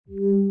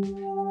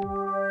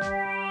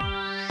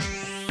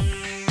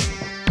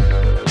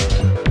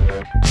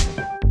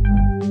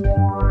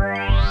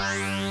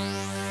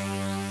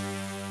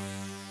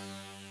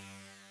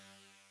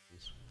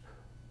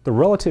The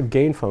relative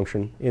gain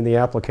function in the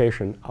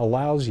application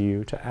allows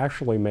you to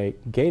actually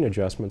make gain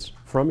adjustments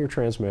from your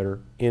transmitter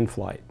in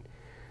flight.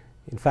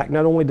 In fact,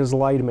 not only does it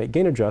allow you to make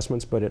gain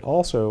adjustments, but it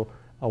also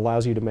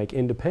allows you to make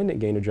independent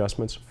gain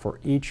adjustments for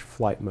each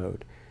flight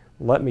mode.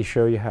 Let me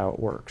show you how it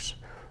works.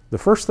 The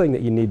first thing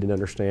that you need to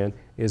understand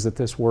is that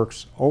this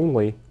works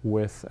only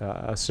with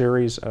a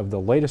series of the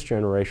latest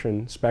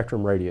generation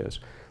Spektrum radios.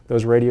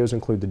 Those radios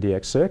include the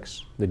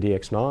DX6, the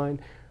DX9,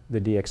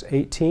 the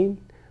DX18,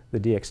 the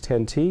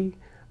DX10T,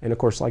 and of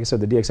course, like I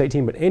said, the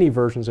DX18, but any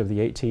versions of the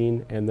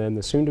 18, and then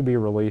the soon-to-be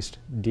released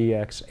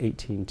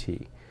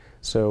DX18T.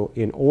 So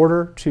in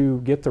order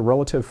to get the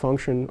relative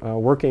function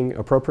working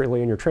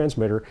appropriately in your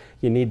transmitter,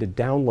 you need to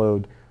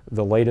download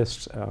the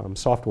latest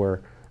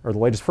software or the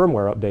latest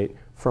firmware update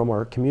from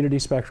our Community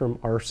Spektrum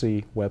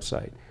RC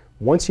website.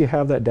 Once you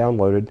have that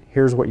downloaded,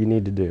 here's what you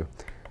need to do.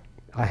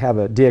 I have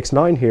a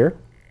DX9 here,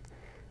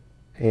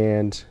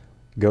 and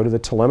go to the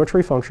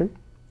telemetry function,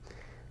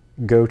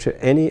 go to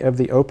any of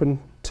the open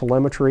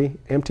telemetry,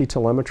 empty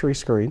telemetry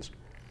screens,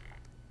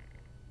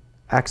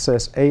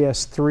 access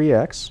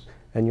AS3X,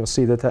 and you'll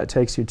see that that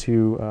takes you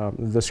to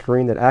the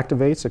screen that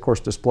activates. Of course,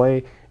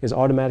 display is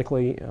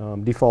automatically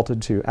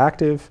defaulted to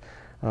active,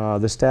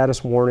 the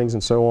status warnings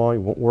and so on.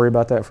 You won't worry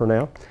about that for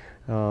now.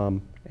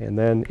 And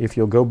then if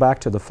you'll go back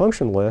to the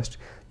function list,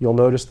 you'll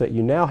notice that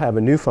you now have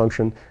a new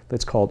function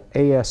that's called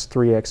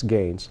AS3X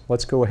gains.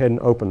 Let's go ahead and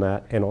open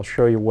that, and I'll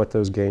show you what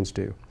those gains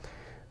do.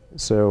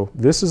 So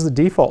this is the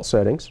default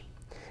settings,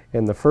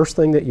 and the first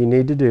thing that you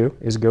need to do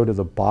is go to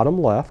the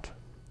bottom left,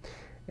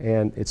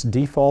 and it's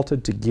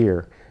defaulted to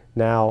gear.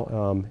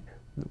 Now,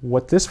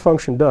 what this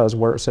function does,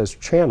 where it says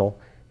channel,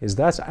 is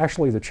that's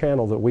actually the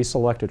channel that we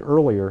selected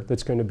earlier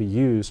that's going to be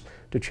used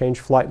to change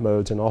flight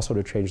modes and also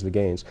to change the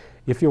gains.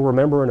 If you'll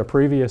remember in a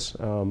previous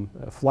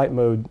flight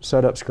mode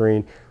setup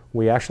screen,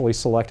 we actually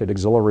selected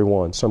auxiliary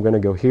 1. So I'm going to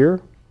go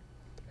here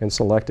and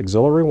select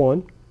auxiliary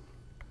 1.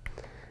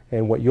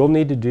 And what you'll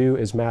need to do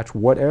is match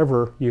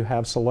whatever you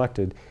have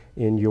selected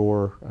in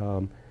your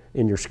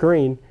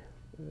screen,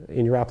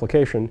 in your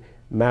application,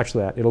 match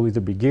that. It'll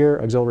either be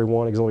gear, auxiliary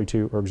 1, auxiliary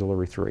 2, or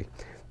auxiliary 3.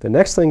 The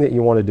next thing that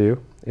you want to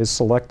do is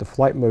select the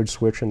flight mode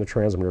switch in the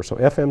transmitter. So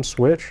FM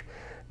switch,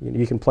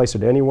 you can place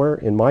it anywhere.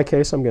 In my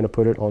case, I'm going to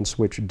put it on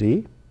switch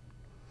D.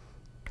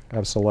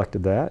 I've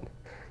selected that.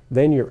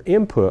 Then your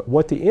input,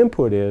 what the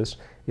input is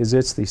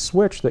it's the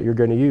switch that you're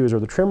going to use or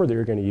the trimmer that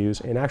you're going to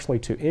use, and actually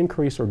to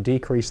increase or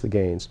decrease the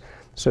gains.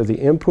 So the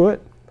input,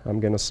 I'm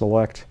going to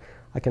select,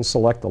 I can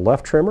select the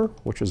left trimmer,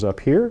 which is up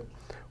here,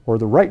 or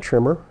the right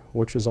trimmer,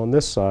 which is on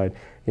this side.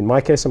 In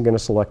my case, I'm going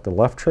to select the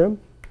left trim.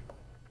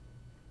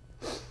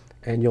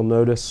 And you'll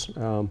notice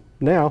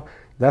now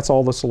that's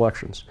all the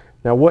selections.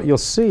 Now what you'll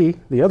see,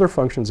 the other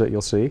functions that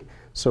you'll see,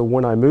 so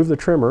when I move the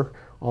trimmer,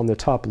 on the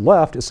top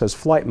left it says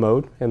flight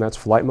mode, and that's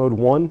flight mode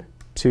 1,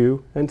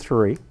 2, and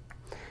 3.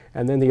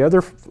 And then the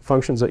other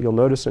functions that you'll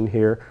notice in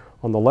here,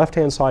 on the left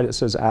hand side it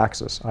says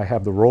axis. I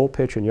have the roll,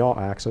 pitch, and yaw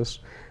axis.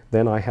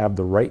 Then I have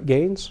the rate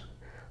gains,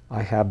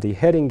 I have the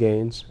heading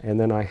gains, and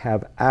then I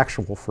have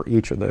actual for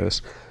each of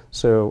those.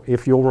 So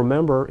if you'll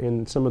remember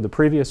in some of the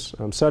previous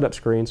setup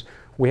screens,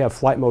 we have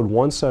flight mode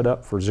 1 set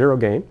up for 0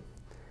 gain,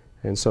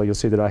 and so you'll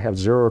see that I have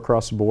 0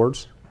 across the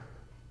boards.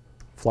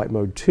 Flight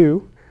mode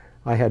 2,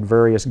 I had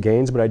various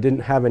gains, but I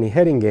didn't have any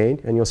heading gain,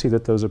 and you'll see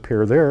that those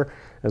appear there,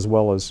 as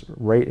well as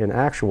rate and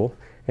actual.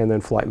 And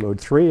then flight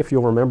mode 3, if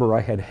you'll remember, I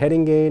had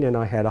heading gain and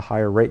I had a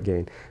higher rate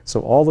gain.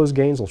 So all those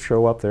gains will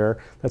show up there.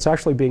 That's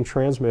actually being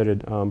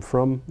transmitted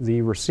from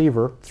the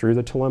receiver through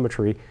the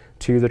telemetry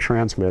to the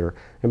transmitter.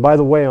 And by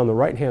the way, on the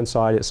right-hand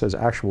side it says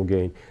actual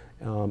gain.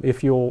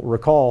 If you'll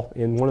recall,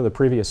 in one of the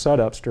previous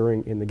setups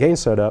in the gain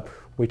setup,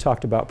 we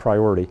talked about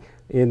priority.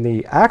 In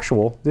the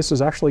actual, this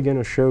is actually going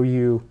to show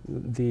you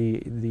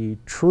the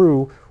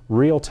true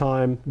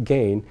real-time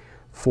gain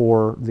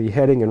for the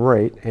heading and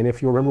rate. And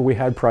if you remember, we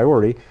had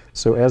priority.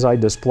 So as I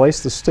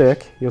displace the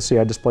stick, you'll see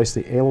I displace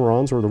the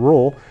ailerons or the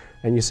roll,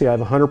 and you see I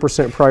have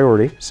 100%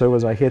 priority. So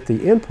as I hit the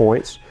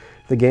endpoints,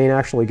 the gain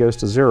actually goes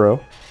to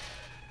 0.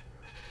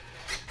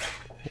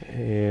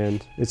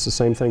 And it's the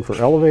same thing for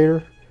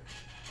elevator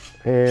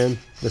and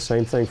the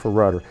same thing for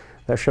rudder.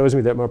 That shows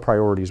me that my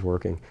priority is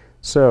working.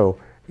 So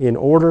in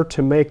order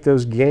to make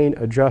those gain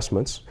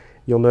adjustments,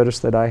 you'll notice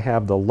that I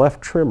have the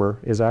left trimmer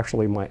is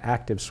actually my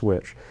active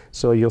switch.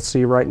 So you'll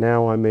see right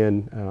now I'm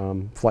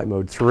in flight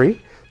mode 3.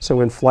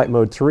 So in flight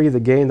mode 3, the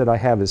gain that I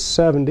have is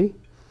 70,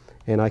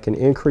 and I can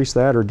increase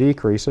that or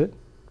decrease it.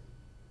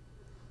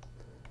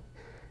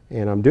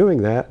 And I'm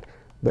doing that,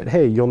 but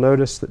hey, you'll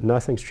notice that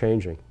nothing's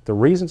changing. The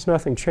reason it's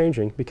nothing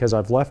changing because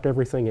I've left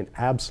everything in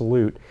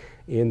absolute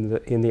in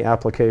the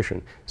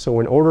application.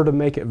 So in order to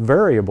make it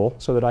variable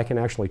so that I can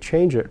actually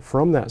change it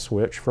from that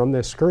switch, from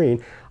this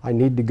screen, I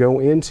need to go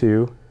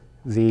into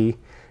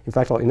in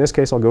fact, in this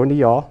case I'll go into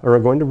yaw, or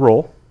I'll go into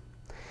roll,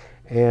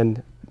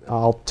 and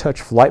I'll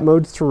touch flight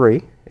mode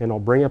 3, and I'll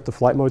bring up the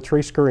flight mode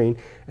 3 screen,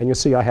 and you'll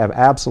see I have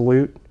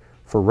absolute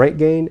for rate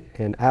gain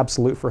and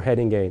absolute for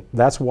heading gain.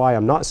 That's why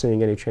I'm not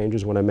seeing any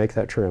changes when I make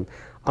that trim.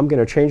 I'm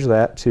going to change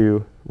that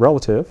to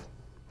relative,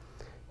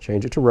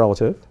 change it to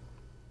relative.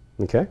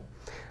 Okay,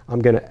 I'm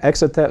going to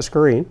exit that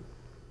screen.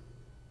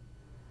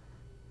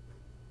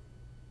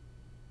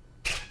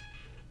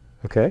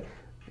 Okay,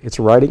 it's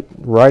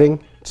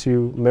writing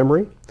to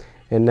memory,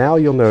 and now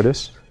you'll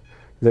notice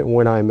that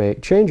when I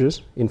make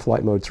changes in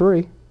flight mode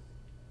 3,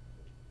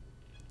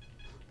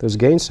 those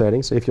gain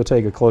settings, if you'll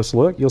take a close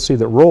look, you'll see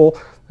that roll,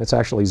 that's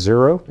actually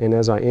 0, and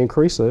as I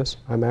increase this,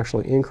 I'm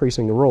actually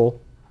increasing the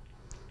roll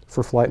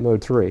for flight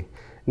mode 3.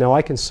 Now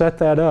I can set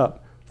that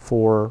up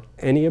for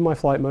any of my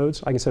flight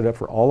modes. I can set it up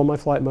for all of my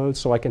flight modes,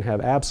 so I can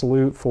have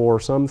absolute for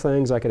some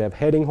things. I could have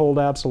heading hold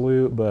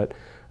absolute, but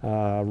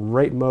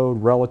rate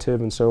mode,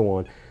 relative, and so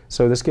on.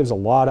 So this gives a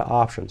lot of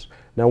options.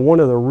 Now one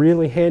of the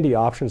really handy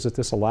options that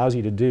this allows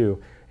you to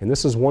do, and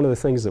this is one of the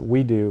things that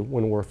we do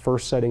when we're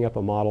first setting up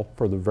a model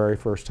for the very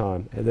first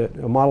time,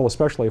 a model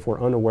especially if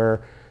we're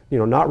unaware,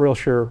 not real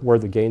sure where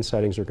the gain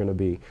settings are going to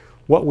be.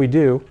 What we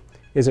do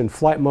is in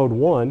flight mode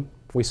 1,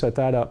 we set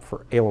that up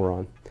for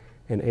aileron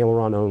and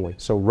aileron only.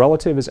 So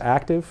relative is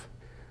active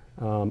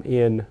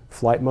in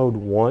flight mode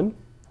 1,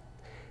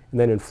 and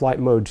then in flight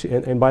mode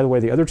 2, and by the way,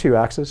 the other two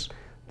axes,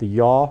 the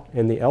yaw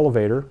and the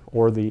elevator,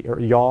 or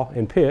yaw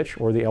and pitch,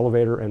 or the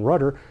elevator and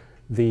rudder,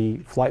 the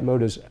flight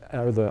mode is,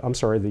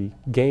 the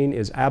gain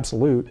is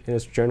absolute, and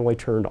it's generally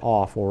turned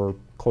off or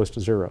close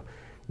to 0.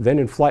 Then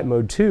in flight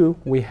mode 2,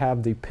 we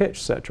have the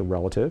pitch set to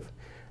relative,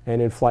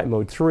 and in flight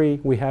mode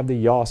 3, we have the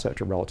yaw set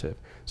to relative.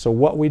 So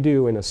what we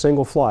do in a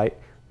single flight,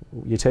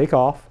 you take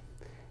off,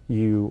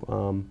 you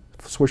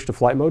switch to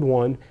flight mode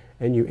 1,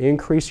 and you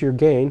increase your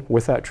gain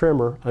with that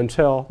trimmer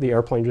until the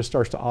airplane just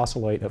starts to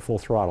oscillate at full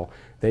throttle.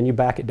 Then you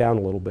back it down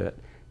a little bit.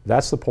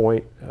 That's the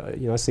point,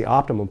 that's the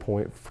optimum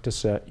point to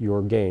set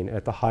your gain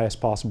at the highest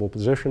possible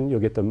position. You'll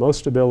get the most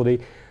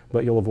stability,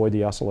 but you'll avoid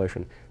the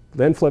oscillation.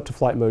 Then flip to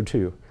flight mode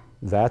 2.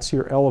 That's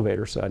your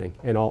elevator setting,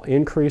 and I'll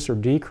increase or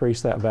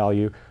decrease that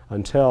value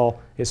until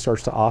it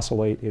starts to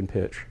oscillate in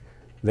pitch.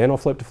 Then I'll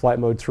flip to flight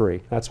mode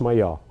 3. That's my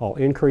yaw. I'll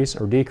increase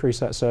or decrease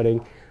that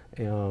setting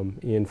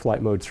in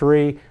flight mode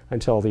 3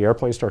 until the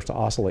airplane starts to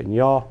oscillate in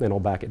yaw. Then I'll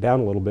back it down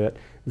a little bit.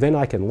 Then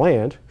I can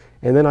land,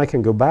 and then I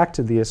can go back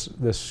to this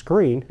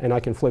screen, and I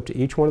can flip to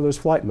each one of those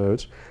flight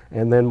modes,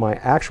 and then my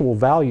actual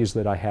values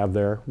that I have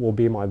there will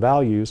be my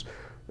values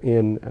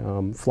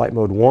in flight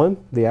mode 1.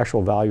 The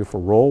actual value for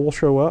roll will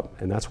show up,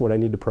 and that's what I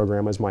need to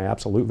program as my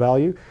absolute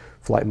value.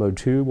 Flight mode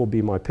 2 will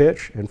be my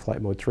pitch, and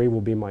flight mode 3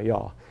 will be my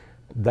yaw.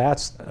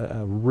 That's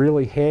a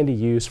really handy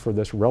use for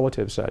this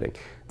relative setting.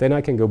 Then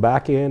I can go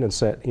back in and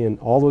set in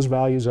all those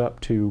values up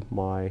to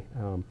my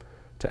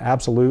to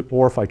absolute,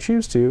 or if I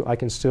choose to, I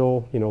can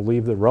still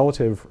leave the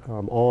relative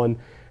on,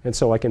 and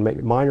so I can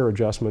make minor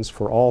adjustments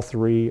for all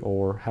three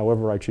or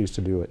however I choose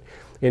to do it.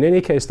 In any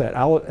case, that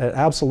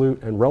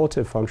absolute and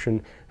relative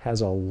function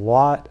has a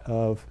lot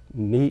of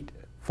neat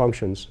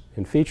functions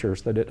and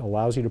features that it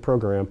allows you to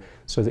program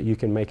so that you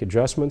can make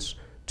adjustments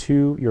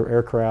to your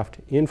aircraft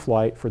in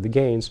flight for the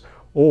gains,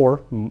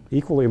 or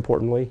equally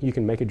importantly, you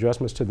can make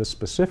adjustments to the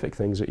specific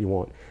things that you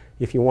want.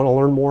 If you want to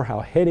learn more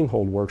how heading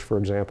hold works, for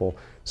example,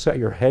 set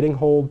your heading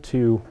hold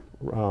to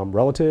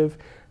relative,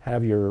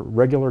 have your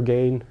regular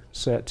gain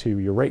set to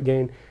your rate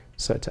gain,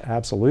 set to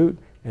absolute,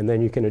 and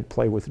then you can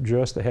play with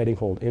just the heading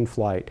hold in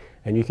flight,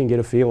 and you can get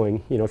a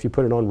feeling, if you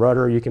put it on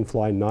rudder, you can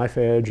fly knife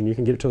edge, and you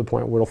can get it to the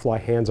point where it'll fly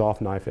hands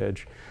off knife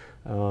edge.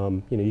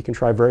 You can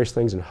try various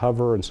things in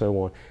hover and so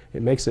on.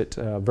 It makes it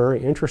very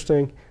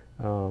interesting,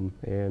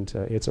 and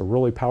it's a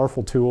really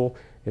powerful tool.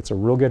 It's a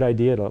real good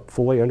idea to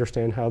fully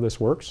understand how this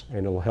works,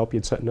 and it'll help you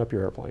in setting up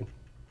your airplane.